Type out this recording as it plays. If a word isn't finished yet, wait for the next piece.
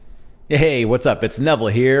Hey, what's up? It's Neville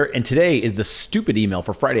here, and today is the stupid email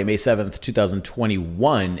for Friday, May 7th,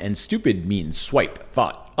 2021. And stupid means swipe,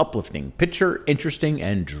 thought, uplifting, picture, interesting,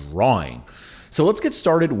 and drawing. So let's get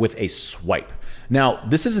started with a swipe. Now,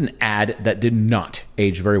 this is an ad that did not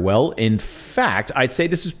age very well. In fact, I'd say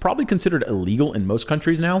this is probably considered illegal in most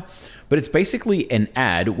countries now, but it's basically an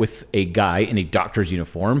ad with a guy in a doctor's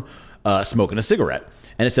uniform smoking a cigarette.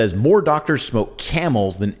 And it says, more doctors smoke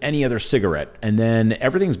Camels than any other cigarette. And then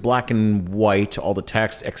everything's black and white, all the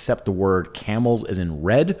text except the word Camels is in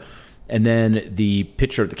red. And then the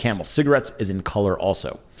picture of the Camel cigarettes is in color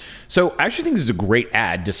also. So I actually think this is a great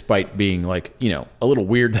ad, despite being a little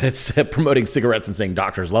weird that it's promoting cigarettes and saying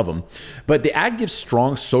doctors love them. But the ad gives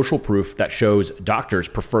strong social proof that shows doctors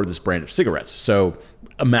prefer this brand of cigarettes. So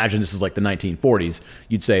imagine this is like the 1940s.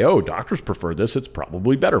 You'd say, oh, doctors prefer this. It's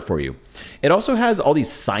probably better for you. It also has all these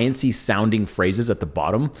sciencey sounding phrases at the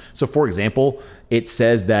bottom. So for example, it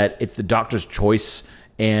says that it's the doctor's choice.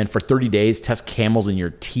 And for 30 days, test Camels in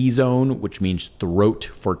your T-zone, which means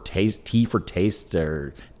throat for taste, T for taste,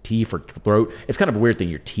 or T for throat. It's kind of a weird thing,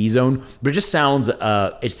 your T-zone, but it just sounds,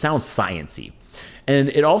 sciencey. And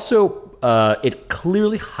it also, it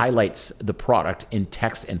clearly highlights the product in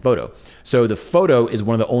text and photo. So the photo is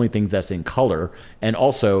one of the only things that's in color. And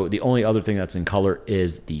also the only other thing that's in color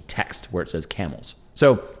is the text where it says Camels.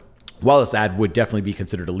 So while this ad would definitely be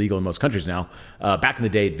considered illegal in most countries now, back in the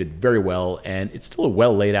day it did very well, and it's still a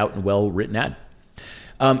well laid out and well written ad.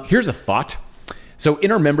 Here's a thought. So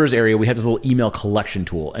in our members area, we have this little email collection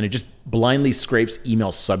tool, and it just blindly scrapes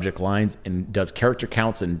email subject lines and does character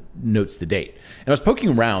counts and notes the date. And I was poking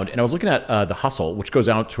around, and I was looking at The Hustle, which goes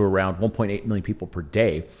out to around 1.8 million people per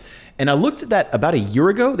day. And I looked at that about a year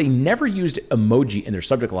ago. They never used emoji in their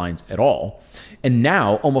subject lines at all. And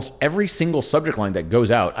now almost every single subject line that goes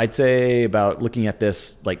out, I'd say about looking at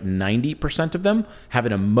this, like 90% of them have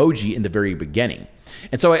an emoji in the very beginning.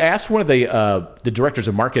 And so I asked one of the directors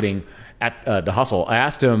of marketing at The Hustle, I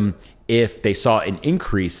asked him if they saw an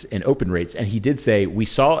increase in open rates. And he did say, we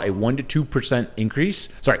saw a 1 to 2% increase,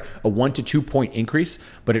 a 1 to 2 point increase,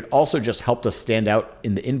 but it also just helped us stand out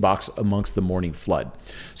in the inbox amongst the morning flood.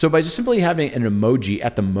 So by just simply having an emoji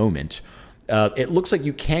at the moment, it looks like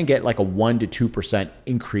you can get like a 1 to 2%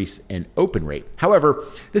 increase in open rate. However,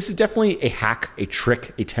 this is definitely a hack, a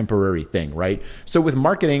trick, a temporary thing, right? So with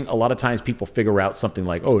marketing, a lot of times people figure out something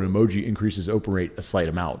like, oh, an emoji increases open rate a slight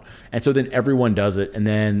amount. And so then everyone does it, and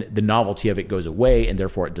then the novelty of it goes away, and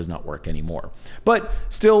therefore it does not work anymore. But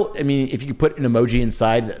still, I mean, if you put an emoji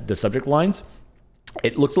inside the subject lines,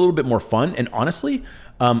 it looks a little bit more fun. And honestly,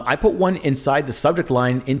 I put one inside the subject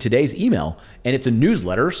line in today's email, and it's a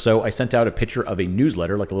newsletter. So I sent out a picture of a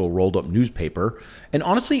newsletter, like a little rolled up newspaper. And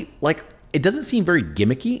honestly, it doesn't seem very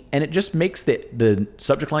gimmicky, and it just makes the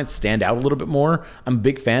subject line stand out a little bit more. I'm a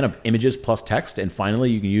big fan of images plus text. And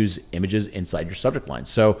finally, you can use images inside your subject line.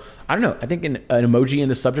 So I don't know. I think an emoji in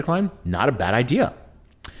the subject line, not a bad idea.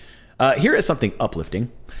 Here is something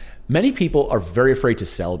uplifting. Many people are very afraid to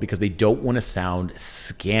sell because they don't want to sound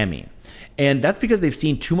scammy. And that's because they've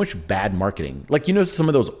seen too much bad marketing. Like, some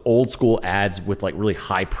of those old school ads with like really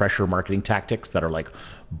high pressure marketing tactics that are like,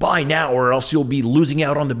 buy now or else you'll be losing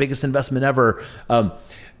out on the biggest investment ever.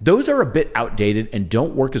 Those are a bit outdated and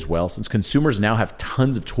don't work as well since consumers now have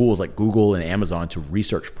tons of tools like Google and Amazon to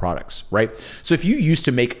research products, right? So if you used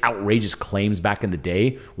to make outrageous claims back in the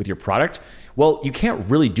day with your product, well, you can't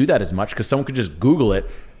really do that as much because someone could just Google it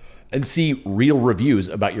and see real reviews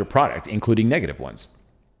about your product, including negative ones.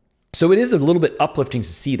 So it is a little bit uplifting to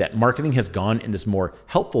see that marketing has gone in this more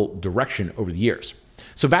helpful direction over the years.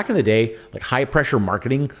 So back in the day, like high pressure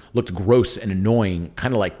marketing looked gross and annoying,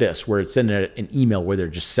 kind of like this, where it's sending an email where they're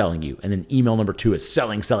just selling you. And then email number 2 is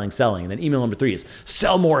selling. And then email number 3 is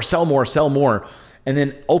sell more. And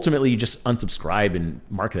then ultimately you just unsubscribe and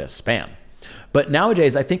mark it as spam. But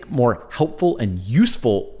nowadays, I think more helpful and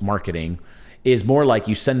useful marketing is more like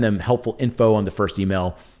you send them helpful info on the first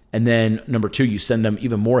email. And then number 2, you send them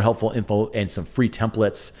even more helpful info and some free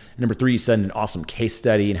templates. And number 3, you send an awesome case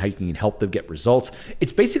study and how you can help them get results.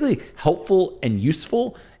 It's basically helpful and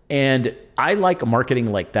useful. And I like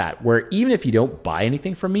marketing like that, where even if you don't buy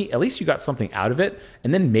anything from me, at least you got something out of it.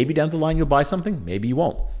 And then maybe down the line, you'll buy something, maybe you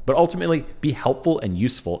won't. But ultimately, be helpful and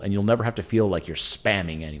useful, and you'll never have to feel like you're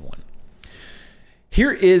spamming anyone.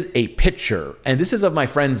 Here is a picture, and this is of my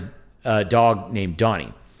friend's dog named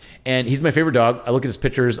Donnie. And he's my favorite dog. I look at his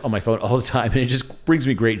pictures on my phone all the time, and it just brings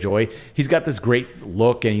me great joy. He's got this great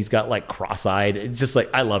look, and he's got like cross-eyed. It's just like,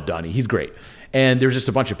 I love Donnie. He's great. And there's just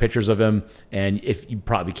a bunch of pictures of him. And if you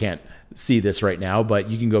probably can't see this right now,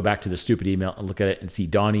 but you can go back to the stupid email and look at it and see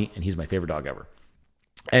Donnie, and he's my favorite dog ever.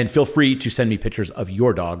 And feel free to send me pictures of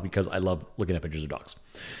your dog because I love looking at pictures of dogs.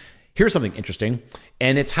 Here's something interesting,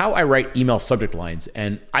 and it's how I write email subject lines.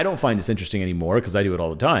 And I don't find this interesting anymore because I do it all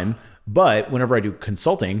the time. But whenever I do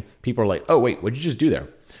consulting, people are like, oh, wait, what did you just do there?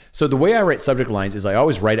 So the way I write subject lines is I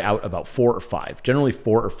always write out about 4 or 5, generally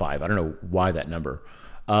 4 or 5. I don't know why that number.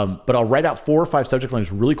 But I'll write out 4 or 5 subject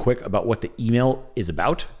lines really quick about what the email is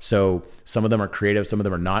about. So some of them are creative, some of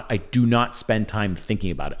them are not. I do not spend time thinking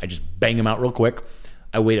about it. I just bang them out real quick.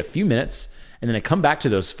 I wait a few minutes, and then I come back to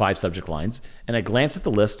those 5 subject lines, and I glance at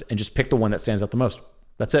the list and just pick the one that stands out the most.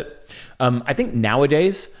 That's it. I think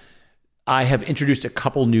nowadays, I have introduced a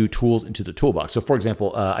couple new tools into the toolbox. So for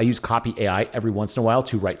example, I use Copy AI every once in a while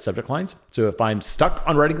to write subject lines. So if I'm stuck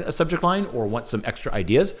on writing a subject line or want some extra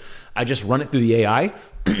ideas, I just run it through the AI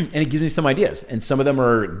and it gives me some ideas. And some of them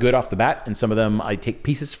are good off the bat and some of them I take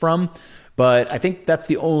pieces from. But I think that's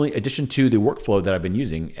the only addition to the workflow that I've been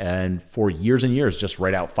using. And for years and years, just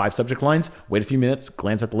write out 5 subject lines, wait a few minutes,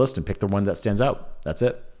 glance at the list and pick the one that stands out. That's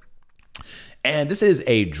it. And this is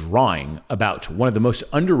a drawing about one of the most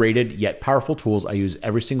underrated yet powerful tools I use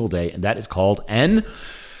every single day, and that is called an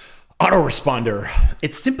autoresponder.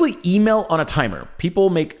 It's simply email on a timer.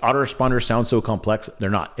 People make autoresponders sound so complex.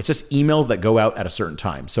 They're not. It's just emails that go out at a certain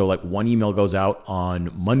time. So like one email goes out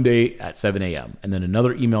on Monday at 7 a.m. and then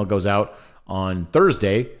another email goes out on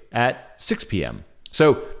Thursday at 6 p.m.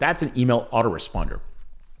 So that's an email autoresponder.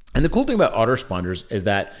 And the cool thing about autoresponders is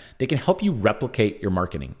that they can help you replicate your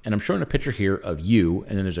marketing. And I'm showing a picture here of you,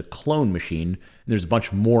 and then there's a clone machine, and there's a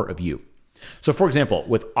bunch more of you. So for example,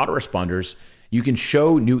 with autoresponders, you can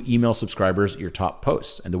show new email subscribers your top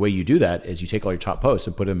posts. And the way you do that is you take all your top posts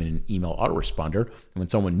and put them in an email autoresponder. And when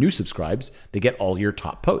someone new subscribes, they get all your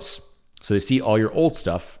top posts. So they see all your old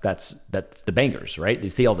stuff. That's the bangers, right? They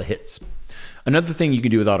see all the hits. Another thing you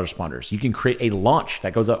can do with autoresponders, you can create a launch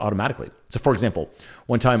that goes out automatically. So for example,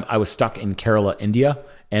 one time I was stuck in Kerala, India,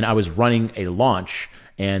 and I was running a launch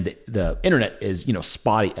and the internet is,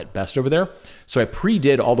 spotty at best over there. So I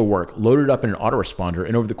pre-did all the work, loaded up in an autoresponder,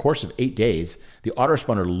 and over the course of 8 days, the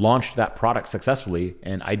autoresponder launched that product successfully,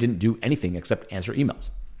 and I didn't do anything except answer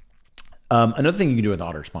emails. Another thing you can do with an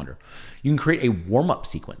autoresponder, you can create a warm-up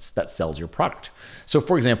sequence that sells your product. So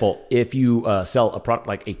for example, if you sell a product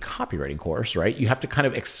like a copywriting course, right, you have to kind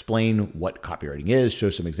of explain what copywriting is,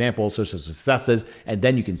 show some examples, show some successes, and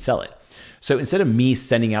then you can sell it. So instead of me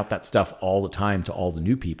sending out that stuff all the time to all the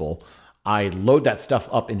new people, I load that stuff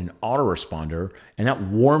up in an autoresponder, and that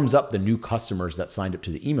warms up the new customers that signed up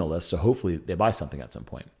to the email list. So hopefully they buy something at some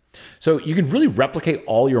point. So you can really replicate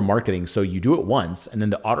all your marketing. So you do it once, and then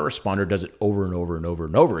the autoresponder does it over and over and over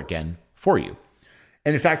and over again for you.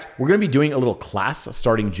 And in fact, we're going to be doing a little class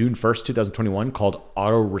starting June 1st, 2021 called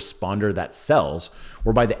Autoresponder That Sells,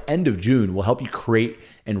 where by the end of June, we'll help you create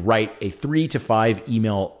and write a 3 to 5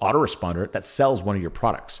 email autoresponder that sells one of your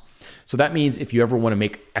products. So that means if you ever want to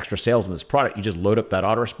make extra sales in this product, you just load up that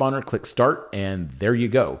autoresponder, click start, and there you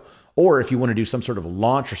go. Or if you want to do some sort of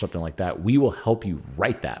launch or something like that, we will help you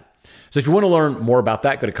write that. So if you want to learn more about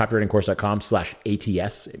that, go to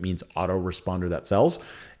copywritingcourse.com/ATS. It means autoresponder that sells.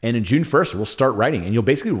 And in June 1st, we'll start writing, and you'll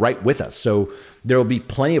basically write with us. So there will be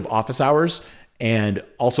plenty of office hours, and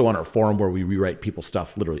also on our forum where we rewrite people's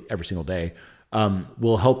stuff literally every single day.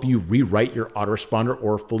 We'll help you rewrite your autoresponder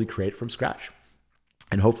or fully create it from scratch,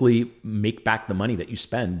 and hopefully make back the money that you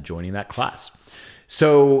spend joining that class.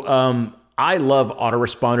 So I love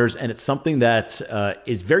autoresponders, and it's something that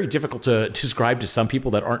is very difficult to describe to some people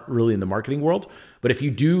that aren't really in the marketing world. But if you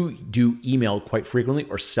do email quite frequently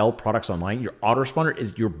or sell products online, your autoresponder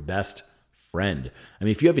is your best friend. I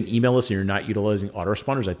mean, if you have an email list and you're not utilizing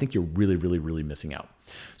autoresponders, I think you're really, really, really missing out.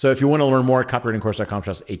 So if you want to learn more,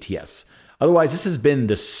 copywritingcourse.com/ATS. Otherwise, this has been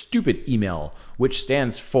the Stupid Email, which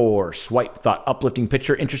stands for Swipe, Thought, Uplifting,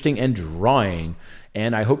 Picture, Interesting, and Drawing.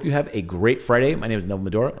 And I hope you have a great Friday. My name is Neville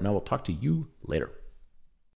Medora, and I will talk to you later.